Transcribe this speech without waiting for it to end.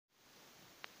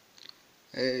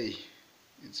Hey,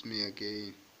 it's me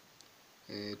again.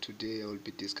 Today I will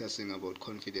be discussing about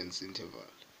confidence interval.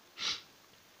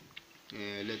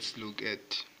 Let's look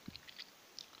at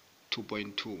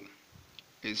 2.2.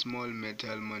 A small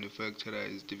metal manufacturer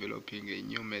is developing a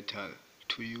new metal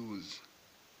to use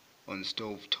on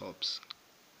stove tops.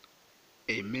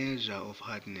 A measure of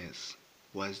hardness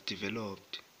was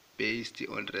developed based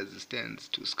on resistance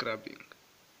to scrubbing.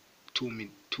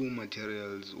 Two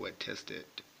materials were tested.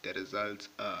 The results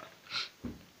are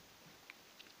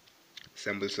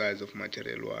sample size of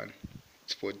material 1,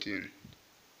 it's 14,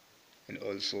 and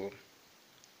also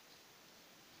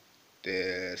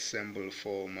the sample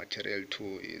for material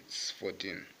 2 is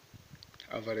 14.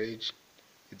 Average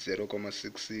it's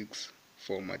 0.66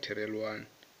 for material 1,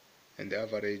 and the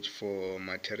average for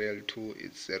material 2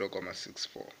 is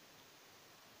 0.64.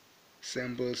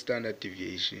 Sample standard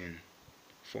deviation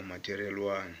for material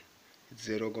 1 is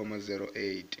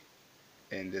 0.08,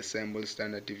 and the sample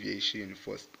standard deviation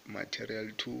for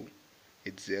material 2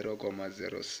 is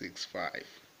 0.065.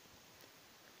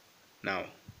 Now,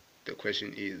 the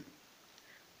question is,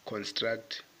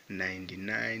 construct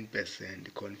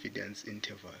 99% confidence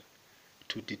interval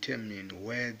to determine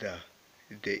whether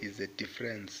there is a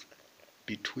difference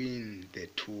between the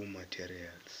two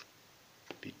materials.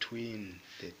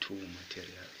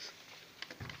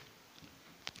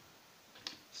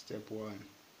 Step 1,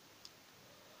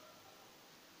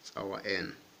 it's our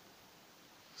N,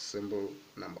 symbol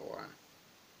number 1,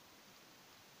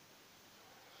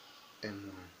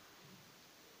 N1.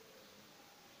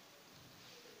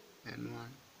 N1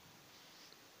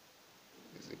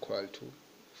 is equal to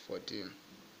 14.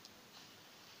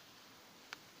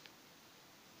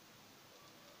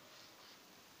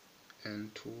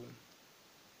 N2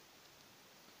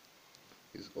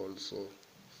 is also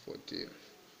 14.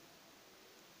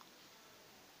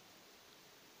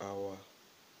 Our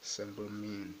sample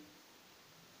mean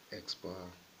x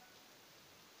bar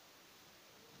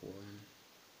 1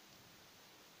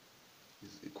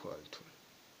 is equal to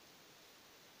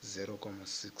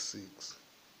 0.66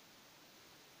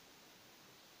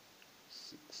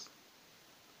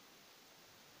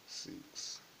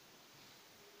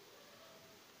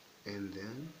 and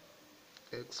then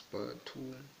x bar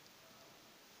 2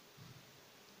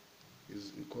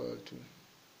 is equal to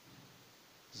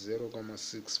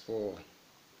 0.64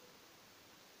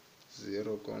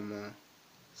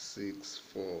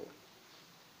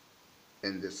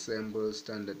 and the sample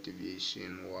standard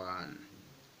deviation 1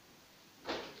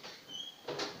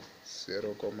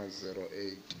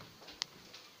 0.08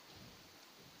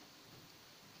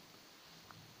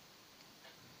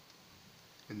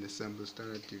 and the sample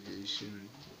standard deviation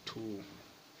 2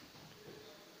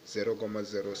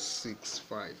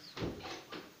 0.065.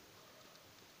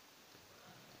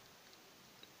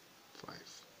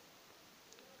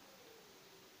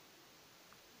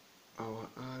 Our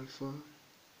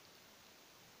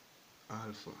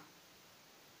alpha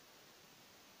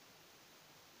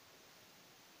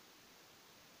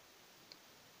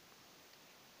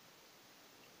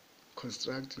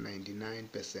construct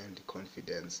 99%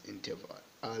 confidence interval.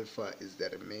 Alpha is the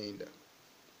remainder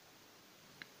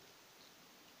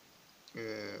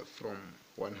from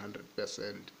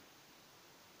 100%.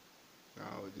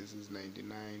 Now this is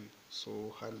 99, so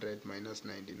 100 minus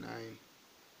 99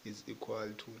 is equal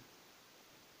to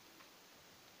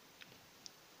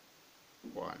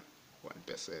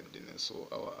 1%. So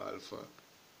our alpha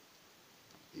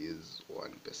is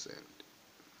 1%.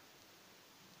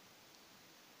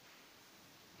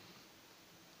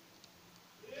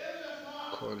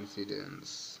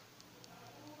 Confidence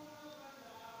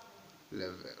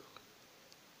level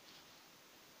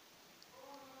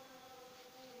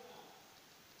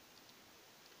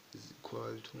is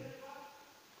equal to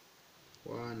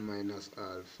 1 minus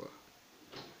alpha,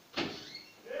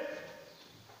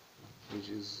 which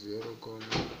is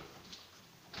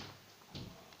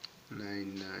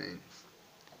 0.99.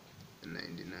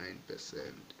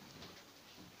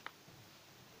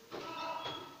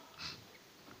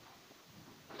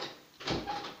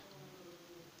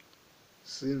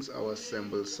 Since our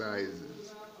sample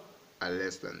sizes are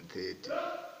less than 30,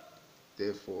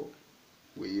 therefore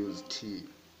we use T.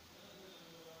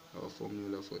 Our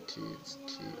formula for T is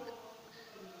T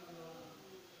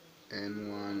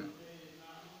N1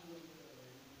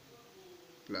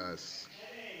 plus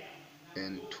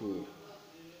N2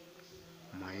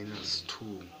 minus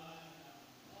 2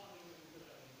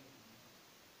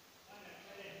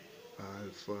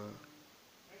 alpha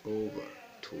over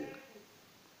 2,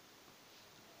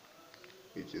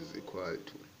 which is equal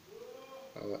to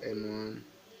our N1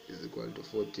 is equal to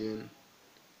 14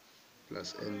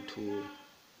 plus N2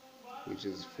 which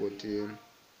is 14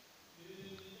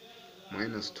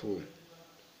 minus 2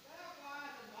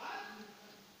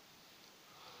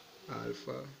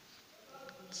 alpha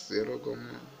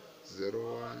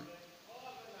 0,01,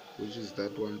 which is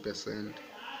that 1%,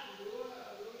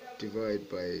 divided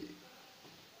by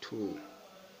 2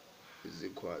 is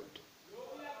equal to.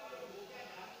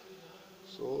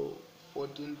 So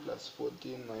 14 plus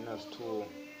 14 minus 2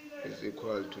 is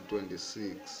equal to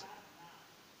 26.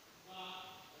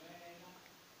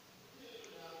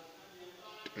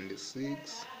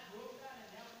 26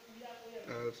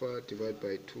 alpha divided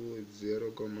by 2 is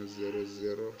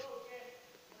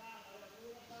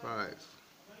 0,005.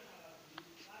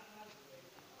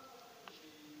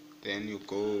 Then you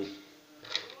go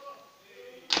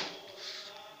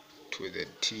to the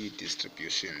T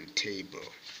distribution table.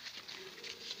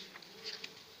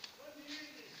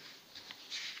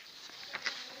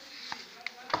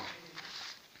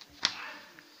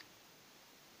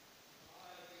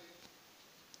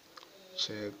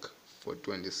 Check for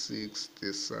 26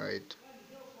 this side.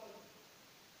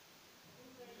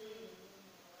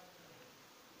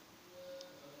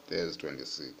 There's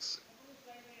 26.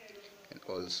 And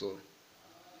also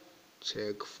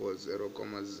check for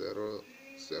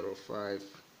 0,005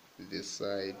 this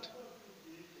side,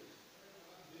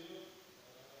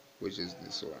 which is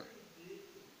this one.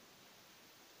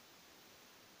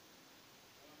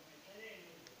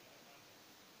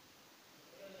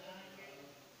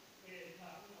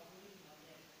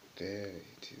 There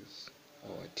it is,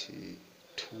 our T,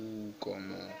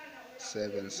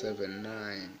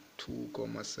 2,779,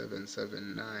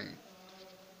 2,779.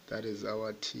 That is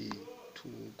our T,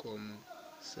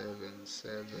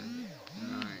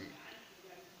 2,779,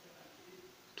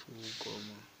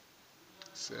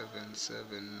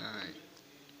 2,779,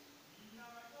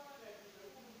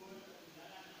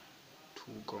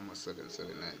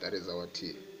 2,779. That is our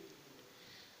T.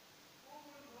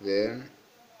 Then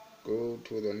go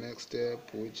to the next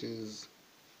step, which is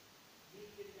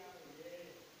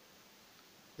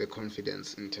the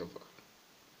confidence interval.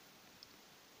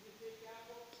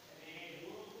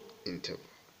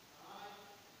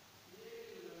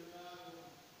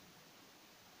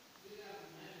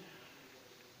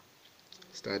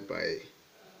 Start by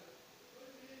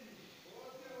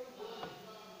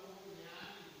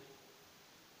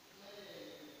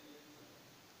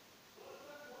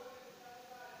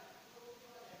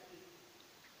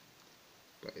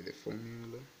the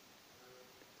formula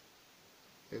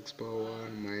x power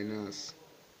 1 minus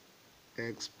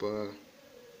x power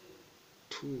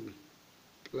 2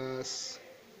 plus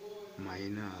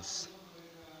minus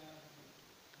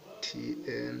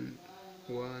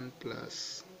tn1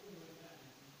 plus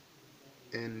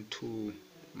n2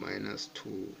 minus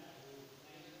 2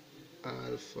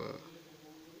 alpha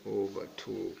over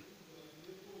 2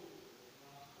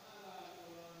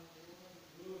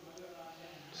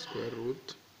 square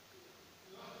root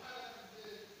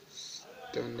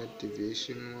standard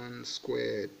deviation 1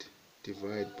 squared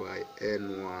divided by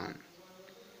n1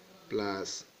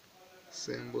 plus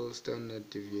sample standard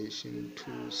deviation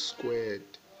 2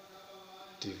 squared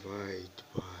divided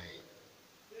by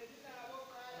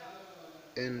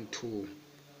n2.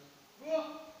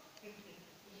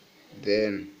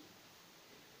 Then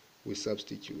we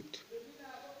substitute.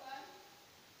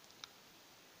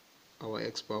 Our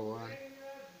x power 1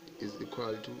 is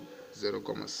equal to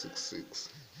 0,66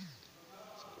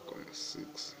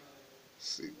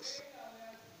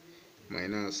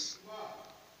 minus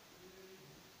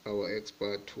our x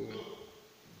power 2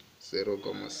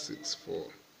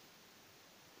 0,64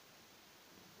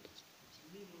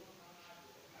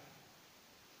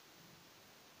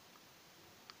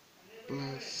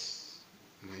 plus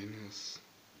minus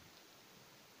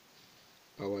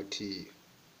our t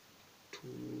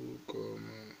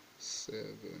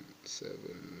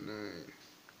 2,779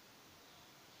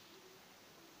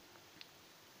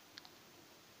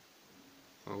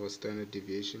 our standard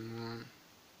deviation 1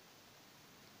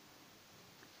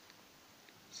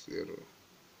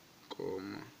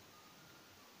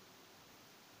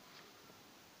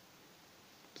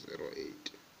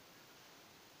 0,08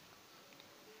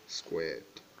 squared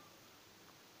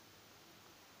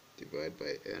divided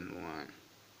by n1,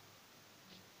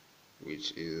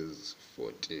 which is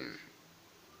 14,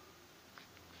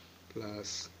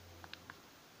 plus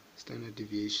standard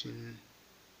deviation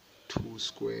 2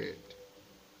 squared,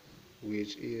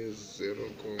 which is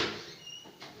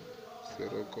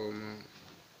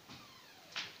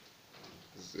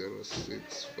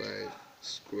 0,065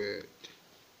 squared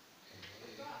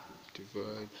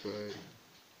divided by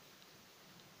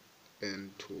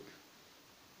n2.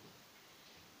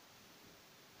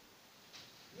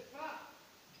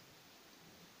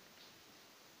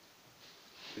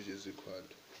 is equal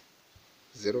to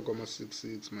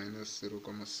 0.66 minus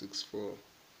 0.64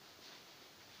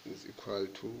 is equal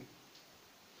to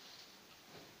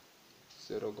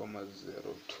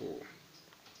 0.02.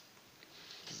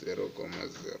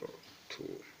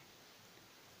 0.02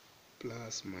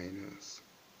 plus minus.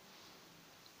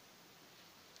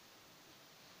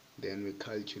 Then we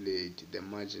calculate the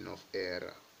margin of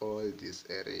error, all this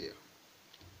area,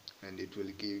 and it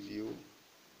will give you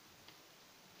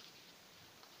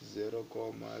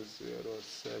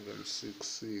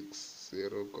 0.0766,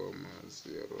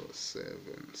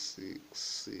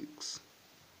 0.0766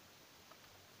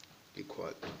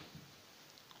 equal.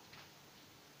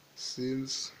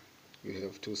 Since we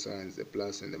have two signs, the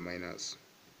plus and the minus,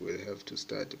 we'll have to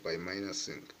start by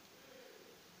minusing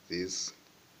this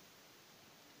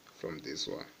from this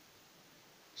one.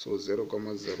 So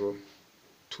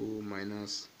 0.02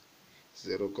 minus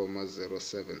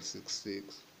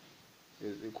 0.0766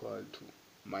 is equal to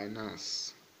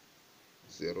minus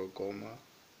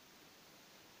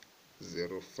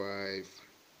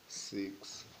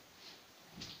 0.0566.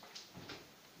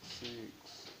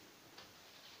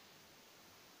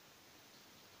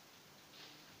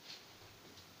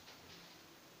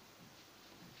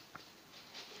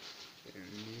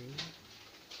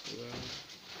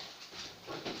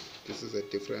 This is the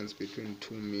difference between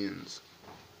two means.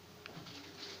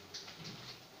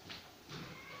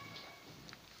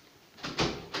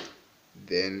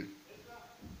 Then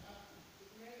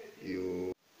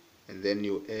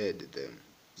you add them.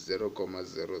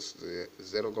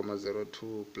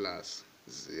 0.02 plus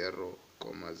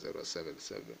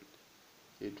 0.077.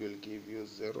 It will give you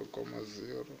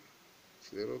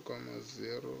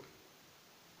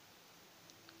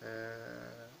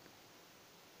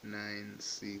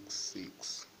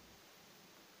 0.0966.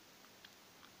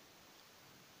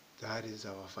 That is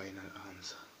our final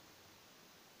answer.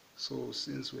 So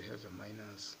since we have a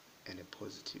minus and a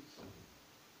positive,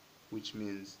 which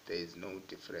means there is no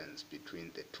difference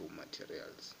between the two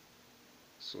materials,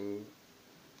 so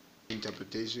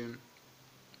interpretation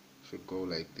should go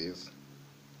like this.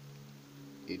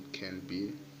 It can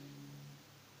be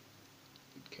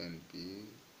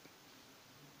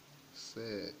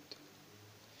said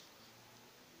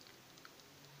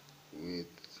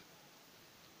with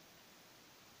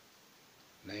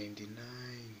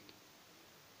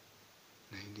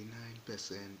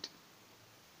 99%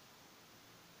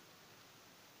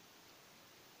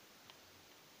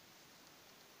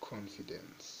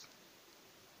 confidence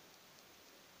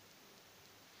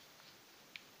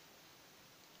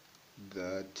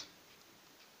that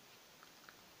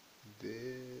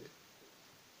there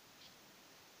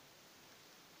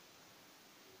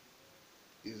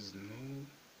is no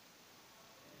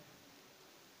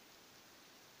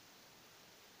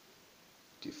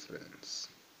difference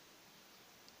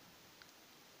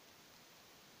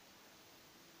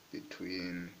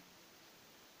between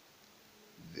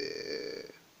the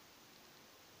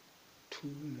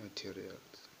two materials.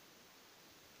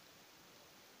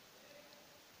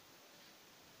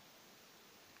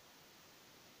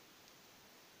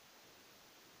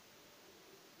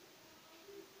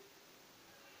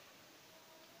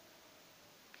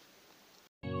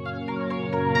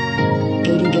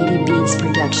 Beats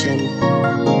production.